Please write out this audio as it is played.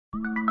Hey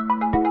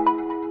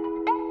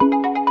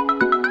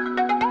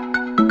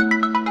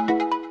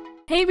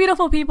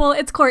beautiful people,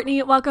 it's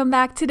Courtney. Welcome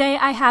back. Today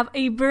I have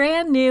a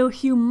brand new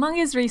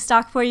humongous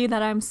restock for you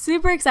that I'm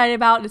super excited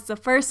about. It's the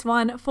first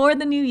one for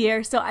the new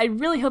year, so I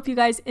really hope you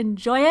guys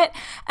enjoy it.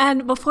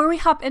 And before we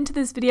hop into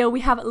this video, we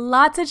have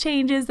lots of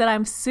changes that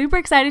I'm super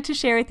excited to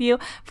share with you.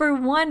 For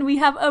one, we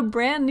have a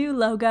brand new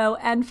logo,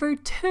 and for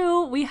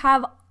two, we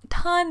have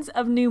tons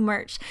of new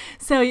merch.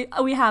 So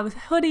we have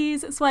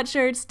hoodies,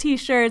 sweatshirts,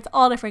 t-shirts,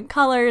 all different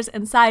colors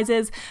and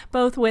sizes,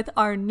 both with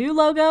our new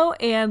logo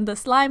and the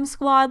Slime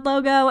Squad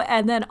logo.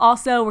 And then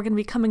also we're going to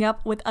be coming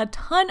up with a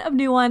ton of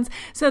new ones.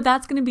 So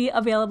that's going to be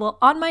available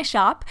on my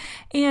shop.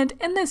 And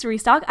in this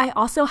restock, I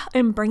also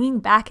am bringing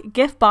back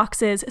gift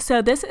boxes.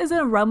 So this is an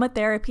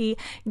aromatherapy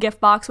gift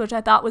box, which I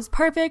thought was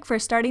perfect for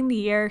starting the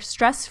year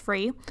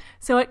stress-free.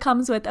 So it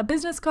comes with a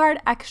business card,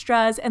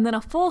 extras, and then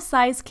a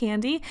full-size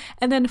candy,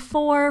 and then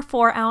 4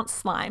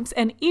 4-ounce slimes,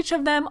 and each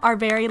of them are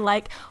very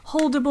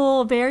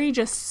holdable, very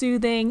just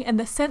soothing, and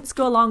the scents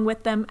go along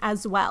with them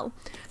as well.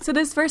 So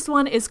this first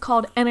one is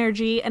called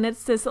Energy, and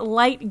it's this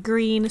light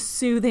green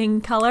soothing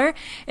color.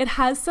 It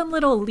has some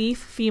little leaf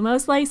Fimo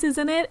slices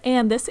in it,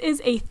 and this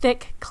is a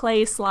thick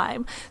clay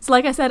slime. So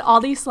like I said, all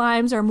these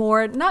slimes are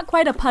more, not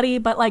quite a putty,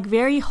 but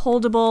very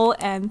holdable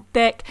and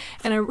thick,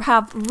 and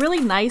have really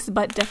nice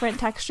but different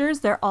textures.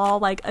 They're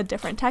all a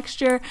different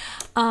texture,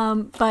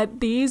 but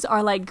these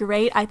are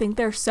great. I think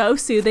they're so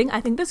soothing.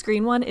 I think this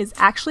green one is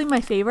actually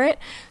my favorite.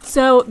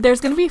 So there's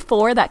going to be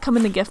 4 that come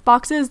in the gift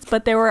boxes,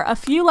 but there were a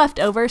few left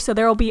over, so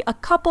there will be a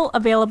couple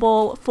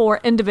available for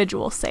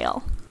individual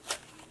sale.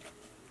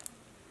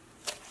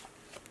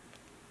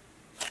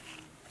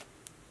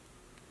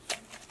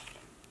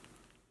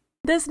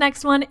 This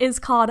next one is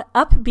called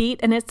Upbeat,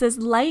 and it's this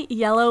light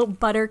yellow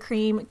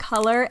buttercream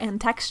color and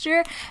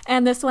texture,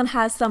 and this one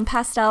has some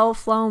pastel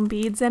foam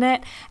beads in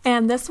it,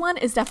 and this one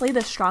is definitely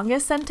the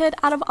strongest scented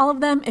out of all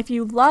of them. If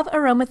you love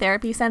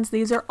aromatherapy scents,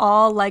 these are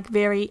all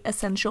very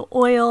essential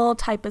oil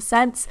type of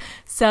scents,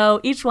 so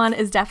each one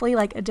is definitely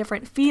a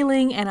different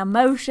feeling and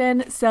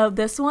emotion. So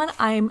this one,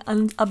 I'm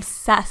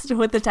obsessed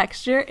with the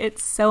texture.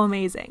 It's so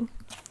amazing.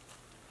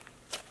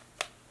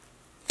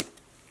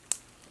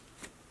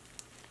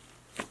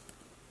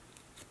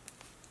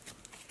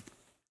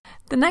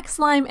 The next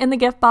slime in the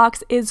gift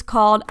box is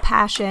called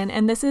Passion,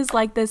 and this is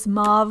this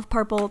mauve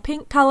purple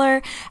pink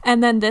color,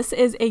 and then this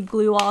is a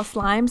glue wall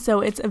slime,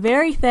 so it's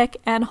very thick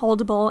and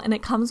holdable, and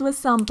it comes with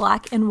some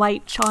black and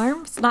white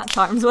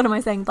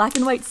black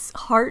and white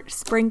heart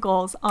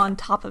sprinkles on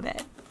top of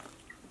it.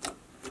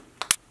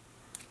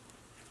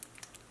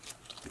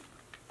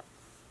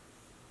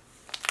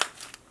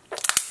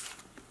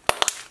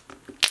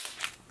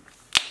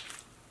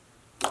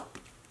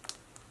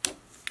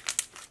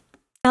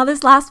 Now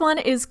this last one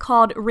is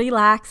called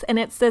Relax, and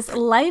it's this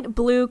light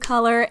blue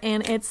color,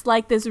 and it's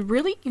this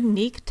really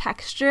unique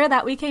texture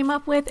that we came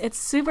up with. It's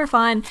super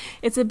fun.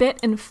 It's a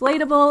bit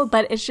inflatable,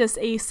 but it's just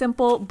a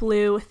simple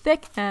blue,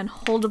 thick and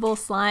holdable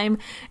slime,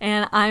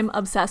 and I'm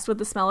obsessed with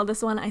the smell of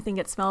this one. I think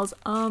it smells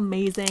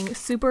amazing.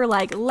 Super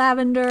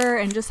lavender,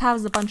 and just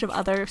has a bunch of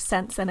other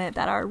scents in it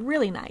that are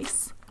really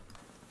nice.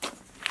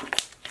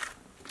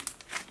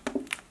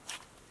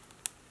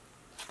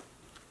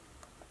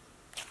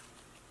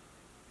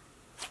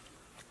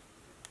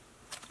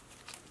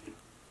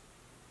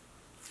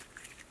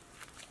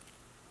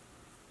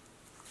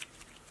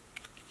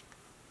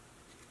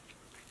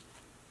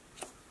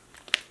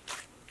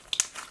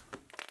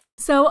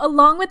 So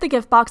along with the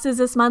gift boxes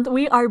this month,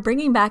 we are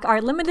bringing back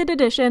our limited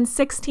edition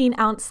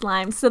 16-ounce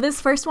slimes. So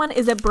this first one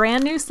is a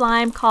brand new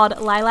slime called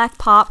Lilac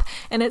Pop,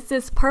 and it's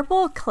this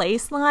purple clay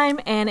slime,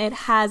 and it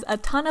has a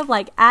ton of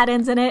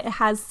add-ins in it. It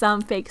has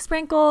some fake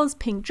sprinkles,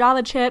 pink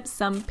Java chips,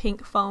 some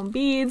pink foam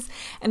beads,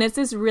 and it's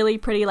this really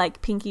pretty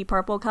pinky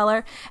purple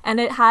color, and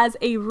it has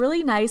a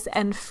really nice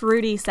and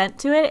fruity scent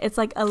to it. It's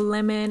a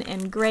lemon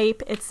and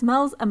grape. It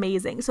smells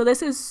amazing. So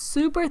this is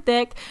super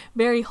thick,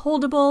 very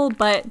holdable,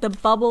 but the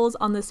bubbles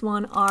on this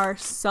one are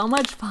so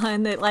much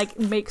fun. It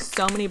makes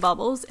so many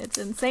bubbles. It's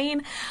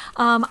insane.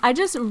 I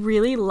just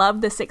really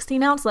love the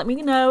 16-ounce. Let me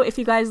know if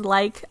you guys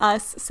like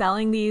us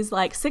selling these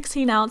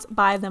 16-ounce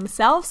by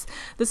themselves.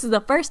 This is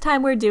the first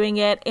time we're doing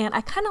it, and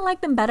I kind of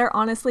like them better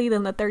honestly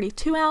than the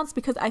 32-ounce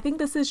because I think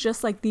this is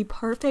just the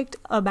perfect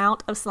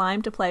amount of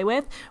slime to play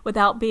with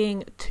without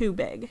being too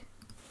big.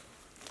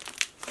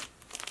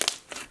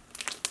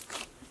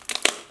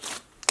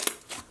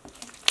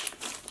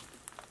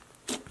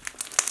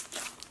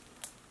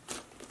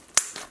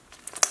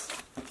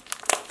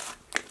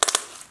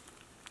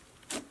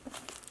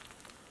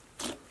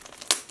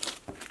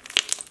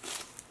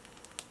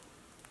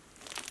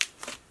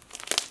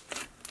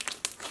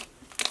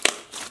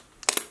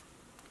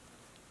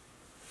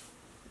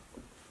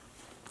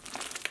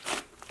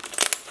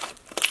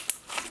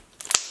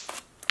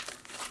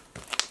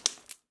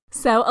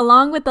 So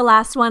along with the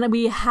last one,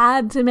 we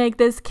had to make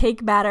this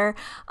cake batter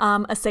a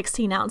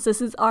 16-ounce. This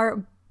is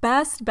our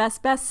best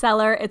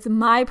seller. It's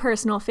my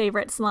personal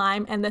favorite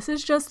slime, and this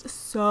is just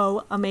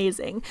so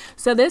amazing.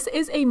 So this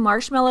is a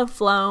marshmallow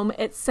foam.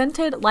 It's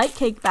scented like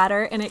cake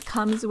batter, and it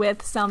comes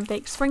with some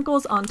fake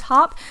sprinkles on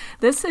top.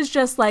 This is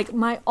just like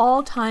my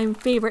all-time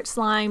favorite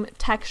slime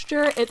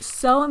texture. It's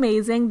so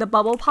amazing. The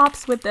bubble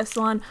pops with this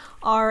one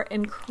are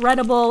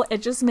incredible.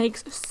 It just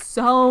makes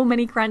so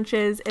many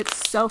crunches.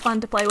 It's so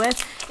fun to play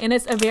with, and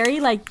it's a very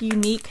like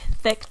unique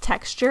thick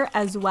texture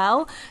as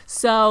well.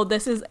 So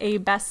this is a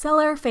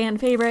bestseller, fan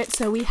favorite,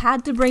 so we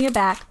had to bring it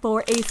back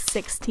for a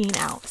 16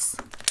 ounce.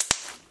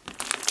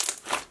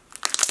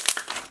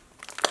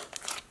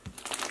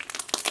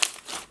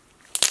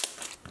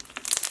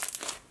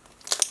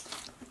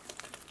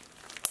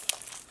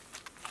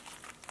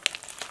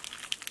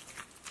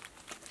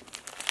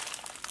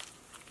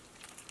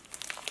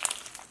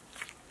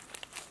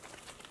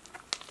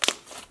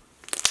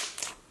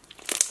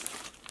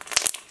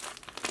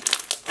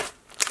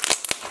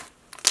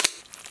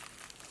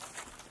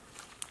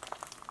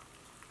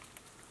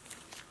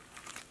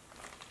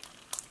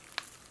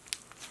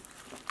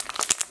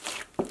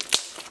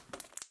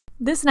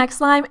 This next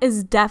slime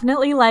is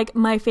definitely like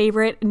my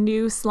favorite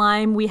new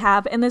slime we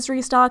have in this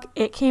restock.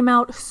 It came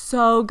out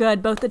so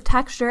good, both the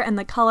texture and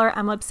the color.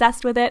 I'm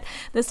obsessed with it.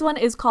 This one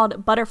is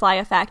called Butterfly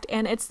Effect,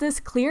 and it's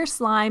this clear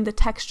slime. The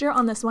texture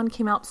on this one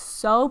came out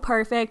so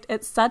perfect.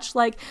 It's such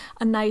like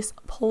a nice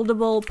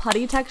foldable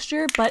putty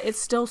texture, but it's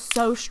still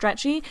so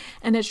stretchy,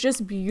 and it's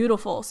just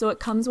beautiful. So it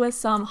comes with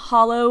some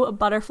hollow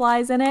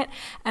butterflies in it,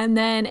 and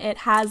then it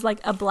has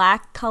like a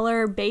black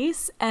color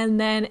base,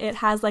 and then it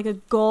has like a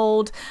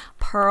gold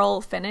pearl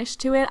finish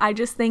to it. I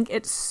just think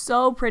it's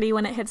so pretty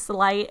when it hits the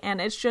light,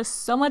 and it's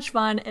just so much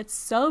fun. It's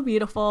so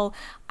beautiful.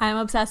 I'm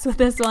obsessed with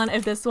this one.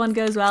 If this one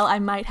goes well, I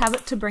might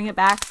have to bring it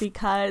back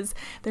because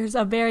there's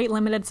a very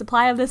limited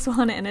supply of this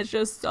one, and it's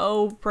just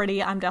so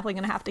pretty. I'm definitely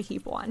gonna have to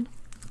keep one.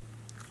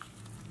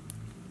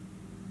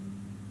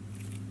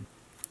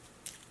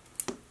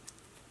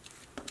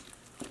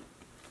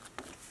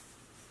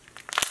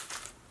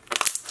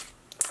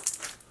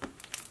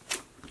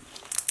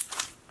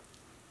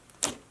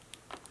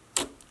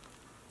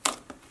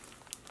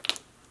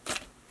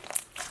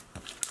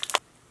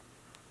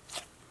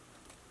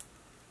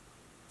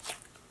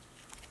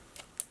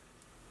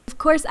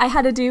 Of course, I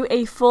had to do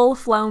a full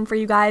foam for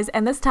you guys,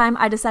 and this time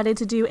I decided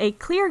to do a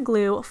clear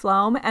glue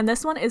foam, and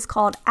this one is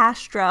called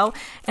Astro,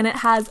 and it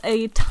has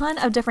a ton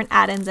of different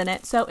add-ins in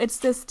it. So it's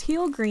this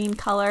teal green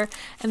color,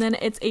 and then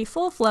it's a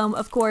full foam,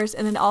 of course,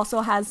 and it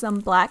also has some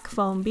black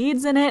foam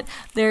beads in it.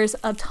 There's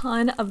a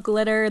ton of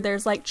glitter.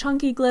 There's like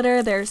chunky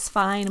glitter, there's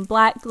fine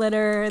black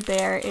glitter,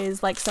 there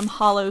is like some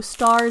hollow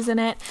stars in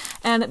it,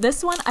 and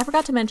this one, I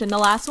forgot to mention, the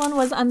last one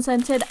was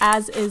unscented,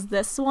 as is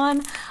this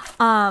one.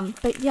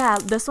 But yeah,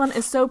 this one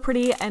is so pretty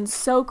and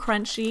so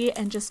crunchy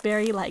and just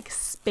very like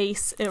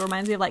space. It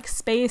reminds me of like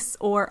space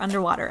or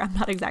underwater. I'm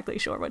not exactly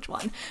sure which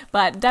one,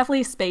 but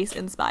definitely space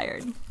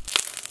inspired.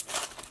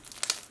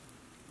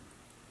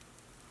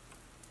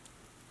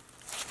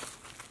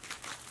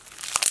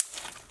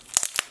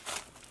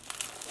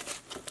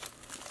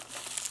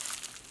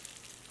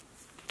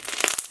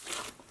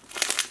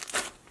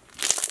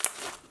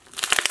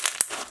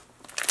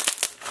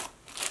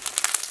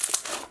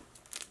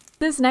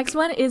 This next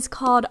one is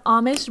called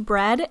Amish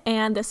bread,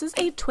 and this is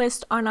a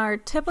twist on our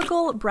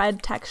typical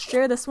bread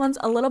texture. This one's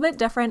a little bit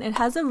different. It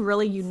has a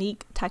really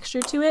unique texture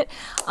to it.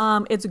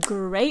 It's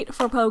great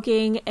for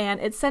poking,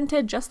 and it's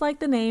scented just like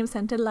the name,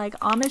 scented like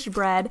Amish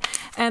bread.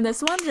 And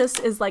this one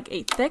just is like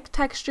a thick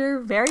texture,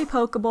 very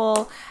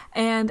pokeable,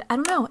 and I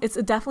don't know, it's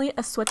definitely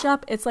a switch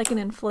up. It's like an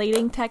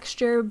inflating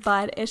texture,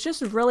 but it's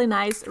just really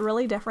nice,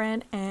 really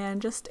different, and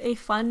just a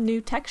fun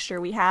new texture.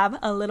 We have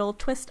a little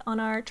twist on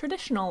our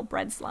traditional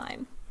bread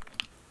slime.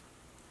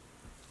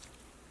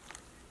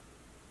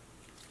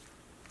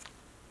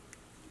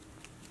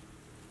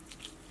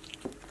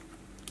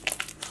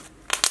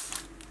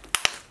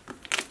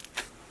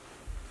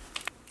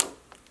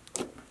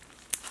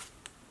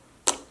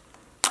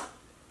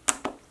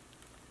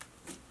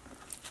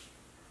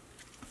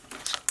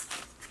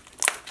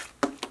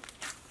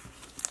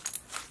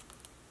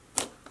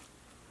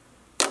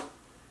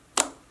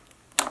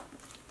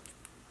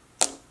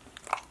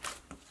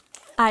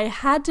 I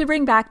had to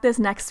bring back this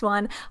next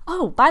one.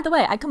 Oh, by the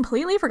way, I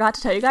completely forgot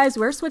to tell you guys,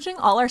 we're switching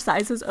all our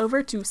sizes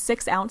over to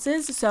 6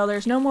 ounces, so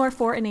there's no more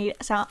 4 and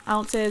 8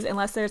 ounces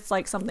unless there's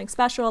like something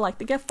special like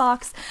the gift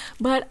box.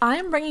 But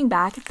I'm bringing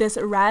back this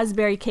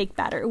raspberry cake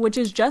batter, which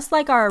is just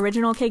like our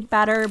original cake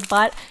batter,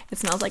 but it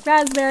smells like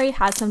raspberry,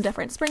 has some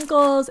different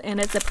sprinkles, and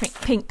it's a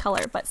pink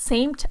color, but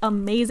same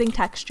amazing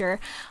texture.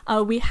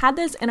 We had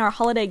this in our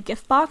holiday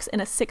gift box in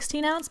a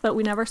 16 ounce, but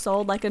we never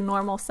sold like a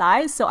normal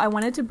size, so I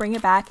wanted to bring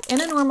it back in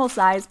a normal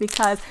size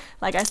because,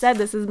 like I said,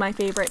 this is my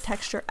favorite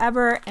texture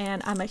ever,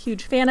 and I'm a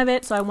huge fan of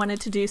it, so I wanted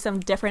to do some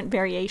different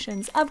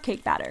variations of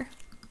cake batter.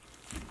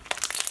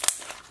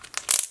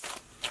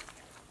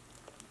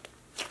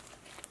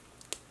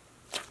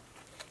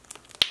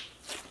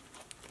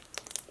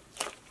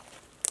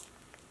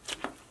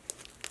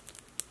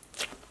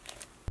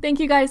 Thank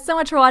you guys so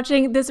much for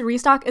watching. This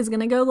restock is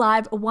going to go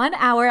live 1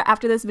 hour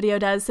after this video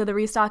does, so the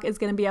restock is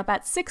going to be up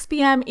at 6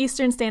 p.m.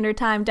 Eastern Standard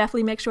Time.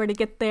 Definitely make sure to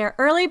get there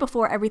early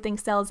before everything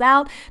sells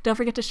out. Don't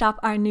forget to shop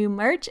our new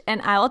merch, and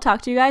I will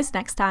talk to you guys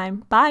next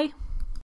time. Bye!